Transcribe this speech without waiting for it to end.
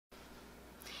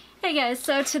Hey guys,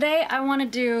 so today I want to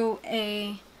do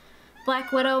a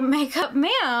Black Widow makeup.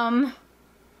 Ma'am!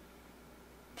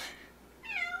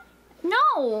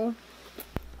 No!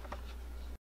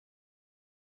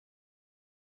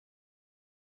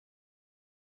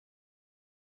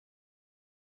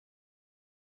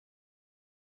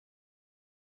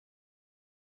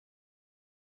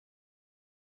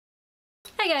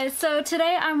 Hey guys, so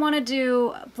today I want to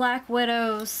do Black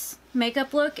Widow's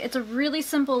makeup look. It's a really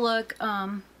simple look.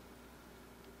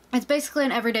 It's basically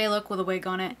an everyday look with a wig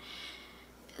on it.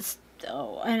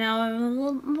 Oh, I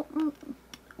know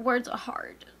words are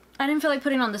hard. I didn't feel like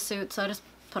putting on the suit, so I just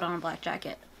put on a black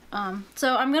jacket.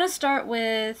 So I'm gonna start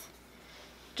with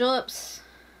Julep's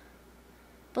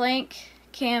blank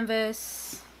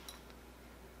canvas.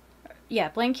 Yeah,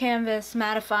 blank canvas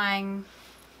mattifying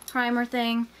primer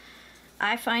thing.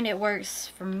 I find it works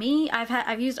for me.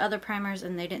 I've used other primers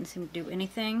and they didn't seem to do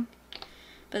anything.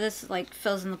 But this like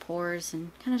fills in the pores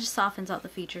and kind of just softens out the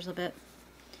features a bit.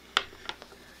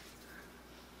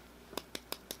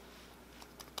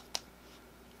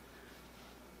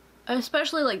 I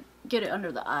especially like get it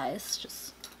under the eyes,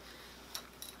 just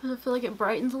I feel like it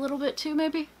brightens a little bit too,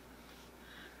 maybe.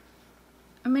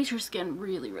 It makes your skin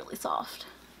really, really soft.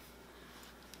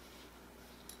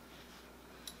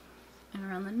 And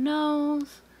around the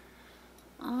nose,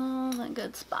 all the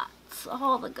good spots,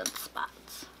 all the good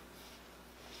spots.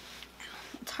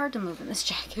 It's hard to move in this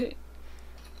jacket.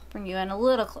 Bring you in a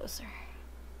little closer.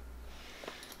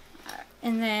 Alright.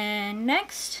 And then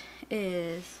next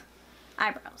is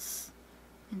eyebrows.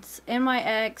 It's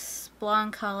NYX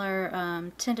blonde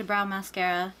color tinted brow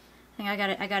mascara. I think I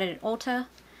got it at Ulta.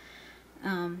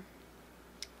 It's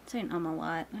saying a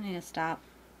lot. I need to stop.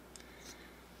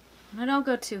 I don't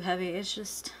go too heavy. It's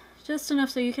just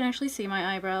enough so you can actually see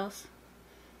my eyebrows.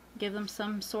 Give them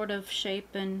some sort of shape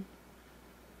and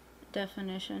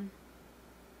definition.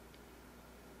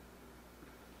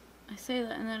 I say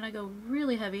that and then I go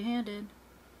really heavy-handed.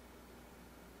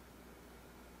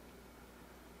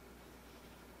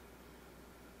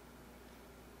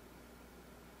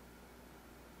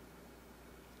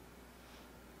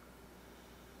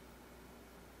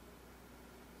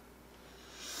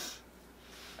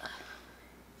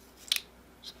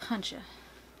 Just punch you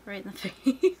right in the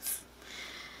face.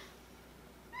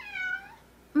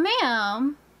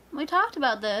 Ma'am, we talked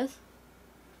about this.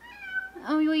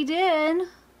 Oh, we did.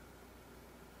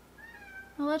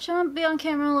 I'll let you be on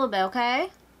camera a little bit, okay?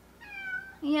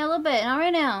 Yeah, a little bit. Not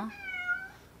right now.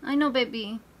 I know,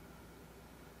 baby.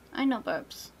 I know,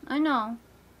 burps. I know.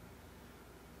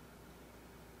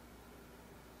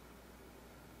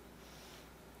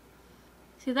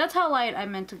 See, that's how light I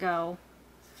meant to go.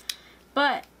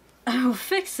 But I will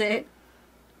fix it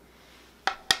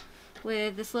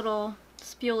with this little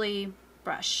spoolie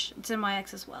brush. It's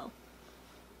NYX as well.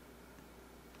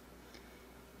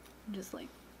 Just like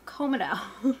comb it out,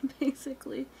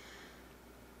 basically.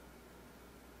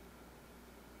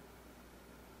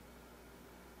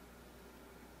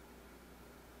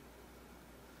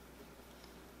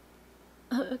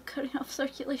 Cutting off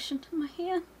circulation to my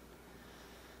hand.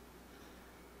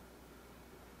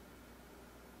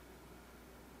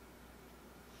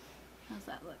 How's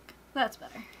that look? That's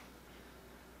better.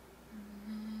 And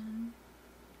then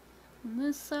on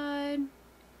this side.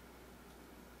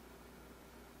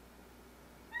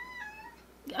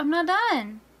 I'm not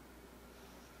done.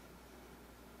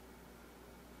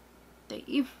 They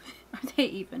even are they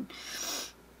even?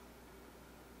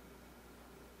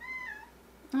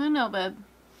 I know, babe.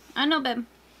 I know, babe.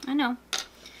 I know.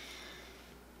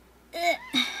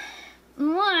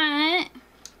 What?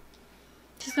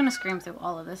 She's gonna scream through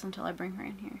all of this until I bring her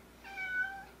in here.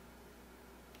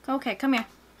 Okay, come here.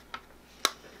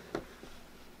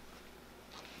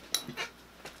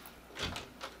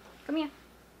 Come here.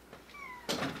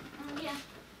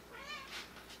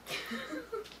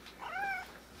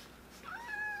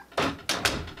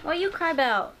 What you cry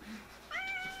about?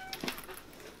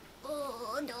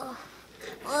 Oh, no.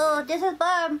 Oh, this is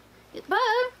Bob.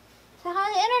 Bob, say hi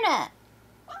to the internet.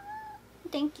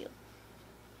 Thank you.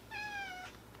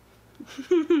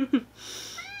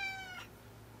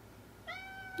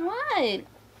 What?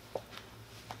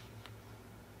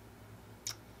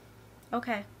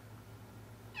 Okay.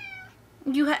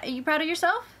 You proud of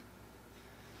yourself?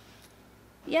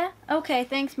 Yeah? Okay,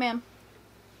 thanks, ma'am.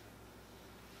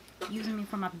 Using me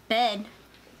for my bed.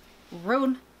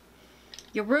 Rude.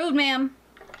 You're rude, ma'am.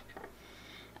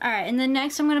 Alright, and then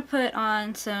next I'm going to put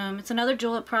on some, it's another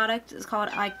Julep product. It's called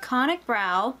Iconic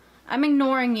Brow. I'm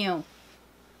ignoring you.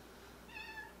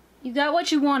 You got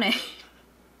what you wanted.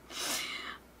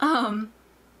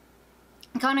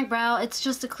 Iconic Brow, it's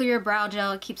just a clear brow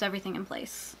gel. It keeps everything in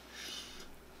place.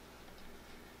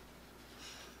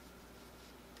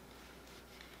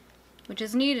 Which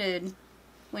is needed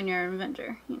when you're an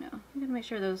inventor, you know. You gotta make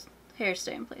sure those hairs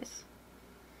stay in place.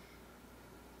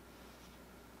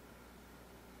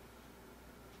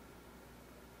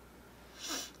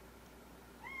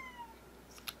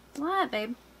 What,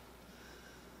 babe?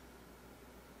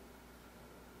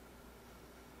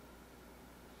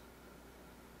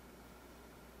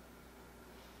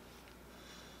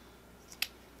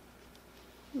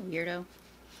 Weirdo.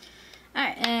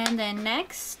 Alright, and then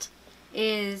next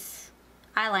is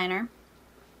eyeliner.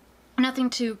 Nothing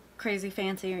too crazy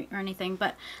fancy or anything,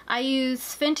 but I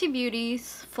use Fenty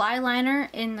Beauty's Fly Liner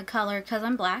in the color Cause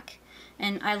I'm Black,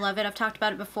 and I love it. I've talked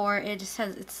about it before. It just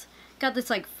has, it's got this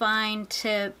like fine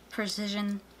tip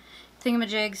precision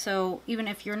thingamajig, so even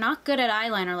if you're not good at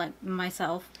eyeliner like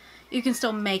myself, you can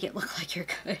still make it look like you're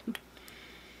good.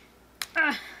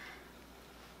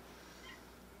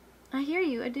 I hear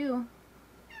you, I do.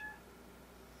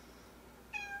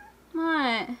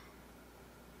 What?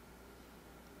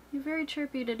 You're very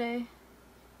chirpy today.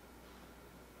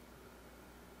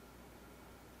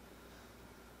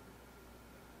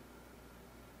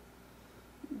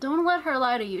 Don't let her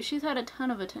lie to you. She's had a ton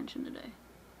of attention today.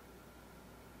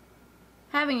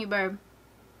 Haven't you, babe?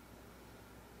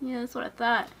 Yeah, that's what I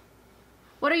thought.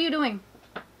 What are you doing?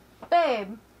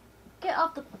 Babe, get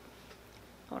off the...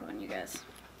 Hold on, you guys.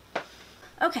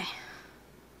 Okay.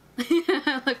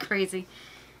 I look crazy.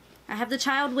 I have the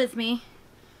child with me.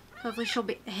 Hopefully she'll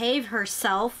behave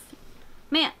herself.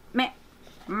 Man.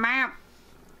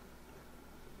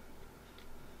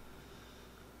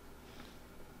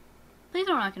 Please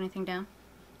don't knock anything down.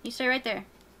 You stay right there.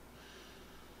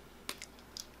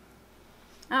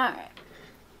 Alright.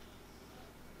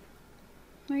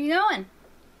 Where are you going?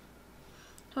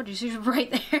 Told you she was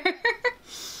right there.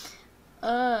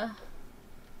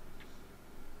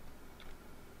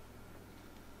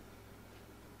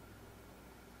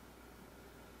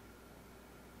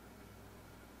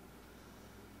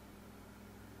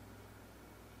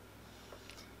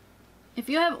 If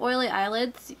you have oily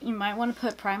eyelids, you might want to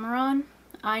put primer on.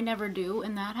 I never do,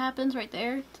 and that happens right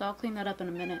there, so I'll clean that up in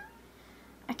a minute.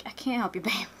 I can't help you,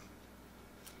 babe.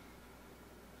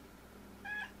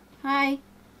 Hi.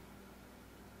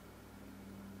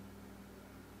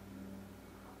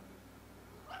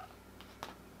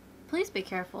 Please be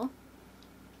careful.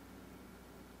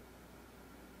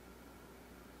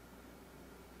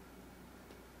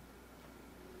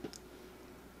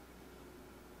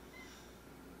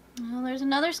 Well, there's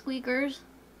another squeakers.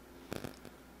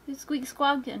 Who's squeak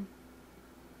squawking?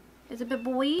 Is it big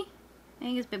boy? I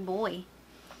think it's big boy.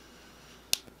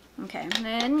 Okay, and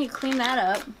then you clean that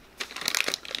up.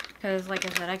 Because, like I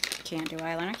said, I can't do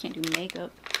eyeliner. I can't do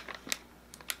makeup.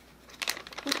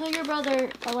 Well, tell your brother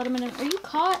I'll let him in. Are you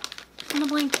caught in a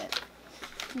blanket?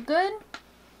 You good?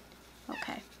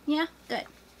 Okay. Yeah, good.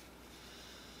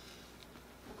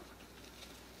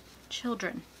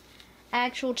 Children.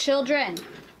 Actual children.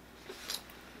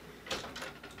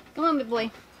 Come on, big boy.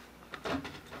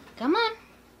 Come on.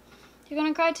 You're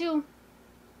gonna cry too.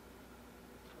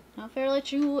 Not fair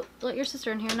to let your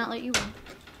sister in here, not let you in.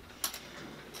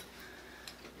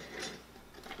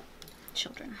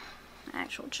 Children.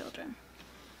 Actual children.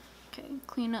 Okay,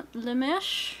 clean up the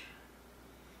mesh.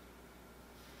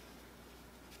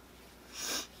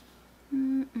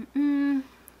 Move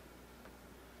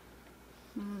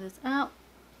this out.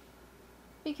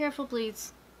 Be careful,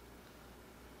 please.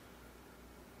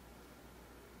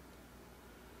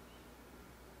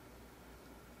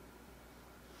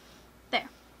 There.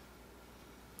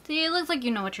 See, it looks like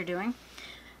you know what you're doing.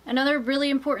 Another really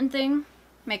important thing,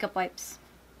 makeup wipes.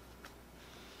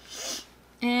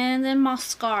 And then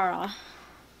mascara.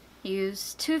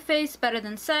 Use Too Faced Better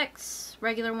Than Sex.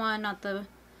 Regular one, not the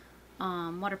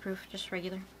waterproof, just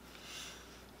regular.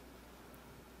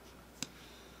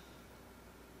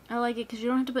 I like it because you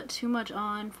don't have to put too much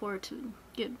on for it to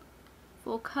get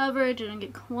full coverage and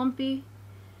get clumpy.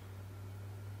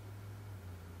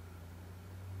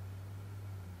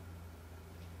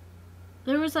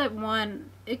 There was that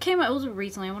one, it came out, it was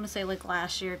recently, I want to say like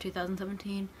last year,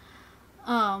 2017.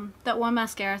 That one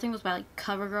mascara, I think it was by like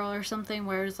CoverGirl or something,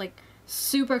 where it was like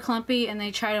super clumpy and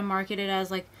they try to market it as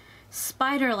like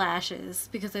spider lashes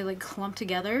because they like clump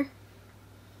together.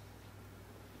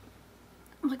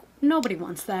 I'm like, nobody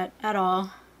wants that at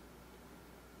all.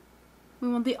 We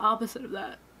want the opposite of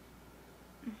that.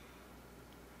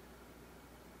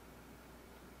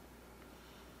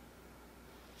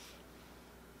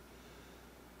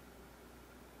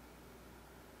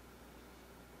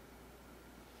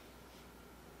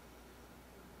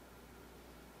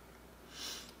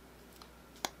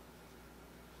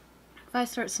 if I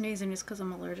start sneezing, it's because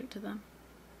I'm allergic to them.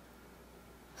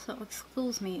 So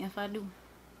excuse me if I do.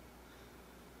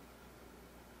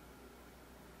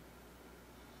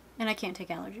 And I can't take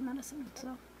allergy medicine,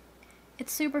 so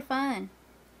it's super fun.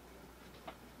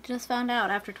 Just found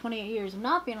out after 28 years of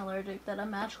not being allergic that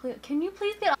I'm actually... Can you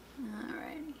please get...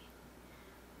 Alrighty.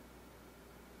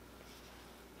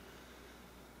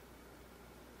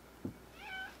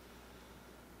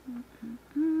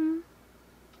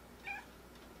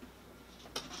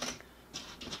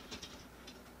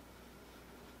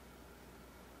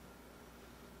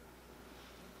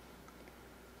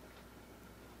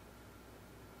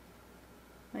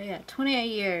 Oh yeah, 28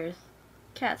 years.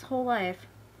 Cat's whole life.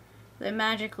 Then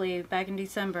magically, back in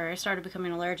December, I started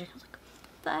becoming allergic. I was like,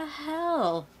 what the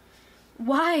hell?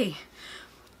 Why?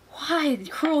 Why, the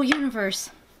cruel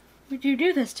universe? Would you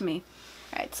do this to me?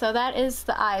 Alright, so that is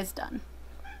the eyes done.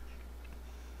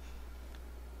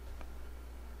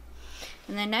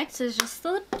 And then next is just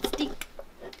the lipstick.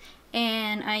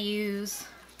 And I use...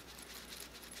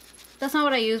 That's not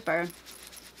what I use, Bird.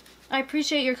 I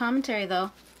appreciate your commentary,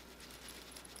 though.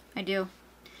 I do.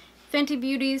 Fenty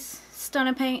Beauty's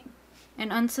Stunna Paint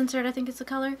and Uncensored, I think it's the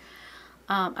color.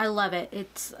 I love it.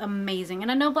 It's amazing.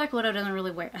 And I know Black Widow doesn't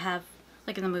really have,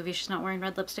 like in the movie, she's not wearing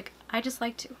red lipstick. I just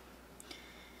like to.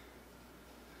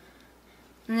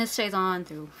 And this stays on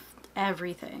through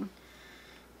everything.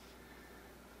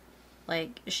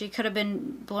 Like, she could have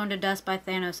been blown to dust by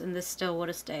Thanos and this still would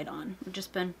have stayed on. It would have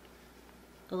just been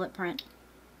the lip print.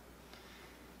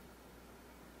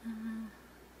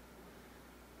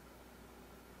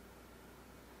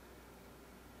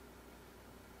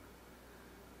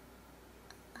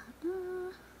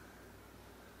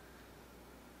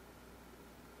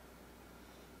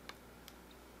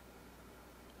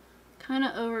 Kind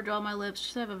of overdraw my lips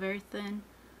just to have a very thin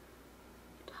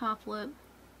top lip.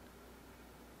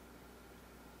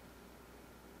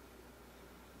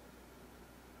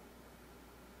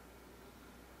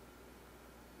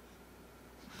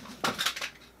 I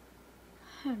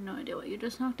have no idea what you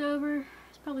just knocked over.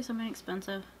 It's probably something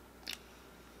expensive.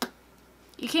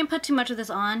 You can't put too much of this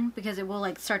on because it will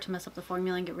like start to mess up the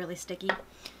formula and get really sticky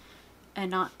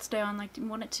and not stay on like you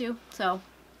want it to. So,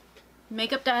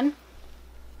 makeup done.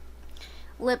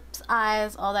 Lips,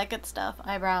 eyes, all that good stuff.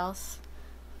 Eyebrows.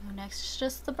 Next is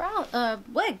just the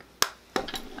wig.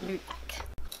 I'll be back.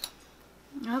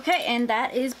 Okay, and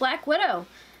that is Black Widow.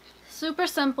 Super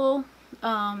simple.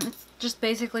 It's just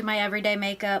basically my everyday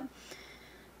makeup.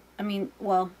 I mean,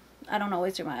 well, I don't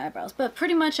always do my eyebrows, but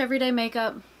pretty much everyday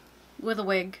makeup with a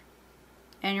wig.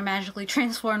 And you're magically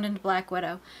transformed into Black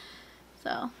Widow.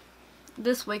 So,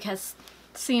 this wig has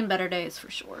seen better days for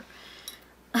sure.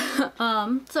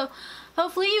 So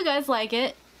hopefully you guys like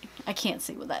it. I can't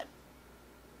see with that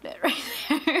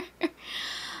right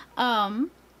there.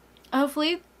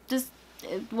 Hopefully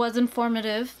it was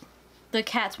informative. The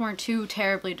cats weren't too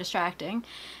terribly distracting.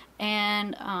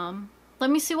 And let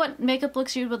me see what makeup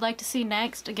looks you would like to see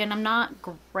next. Again, I'm not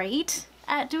great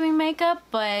at doing makeup,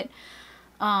 but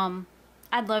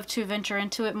I'd love to venture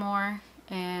into it more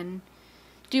and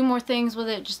do more things with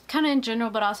it, just kind of in general,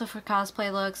 but also for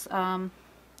cosplay looks.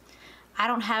 I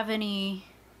don't have any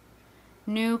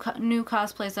new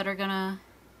cosplays that are gonna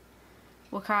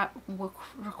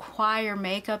require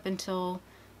makeup until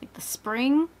like the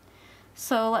spring.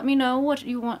 So let me know what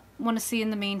you want to see in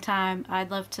the meantime.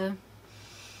 I'd love to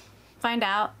find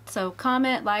out. So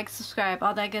comment, like, subscribe,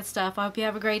 all that good stuff. I hope you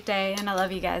have a great day, and I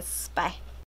love you guys. Bye.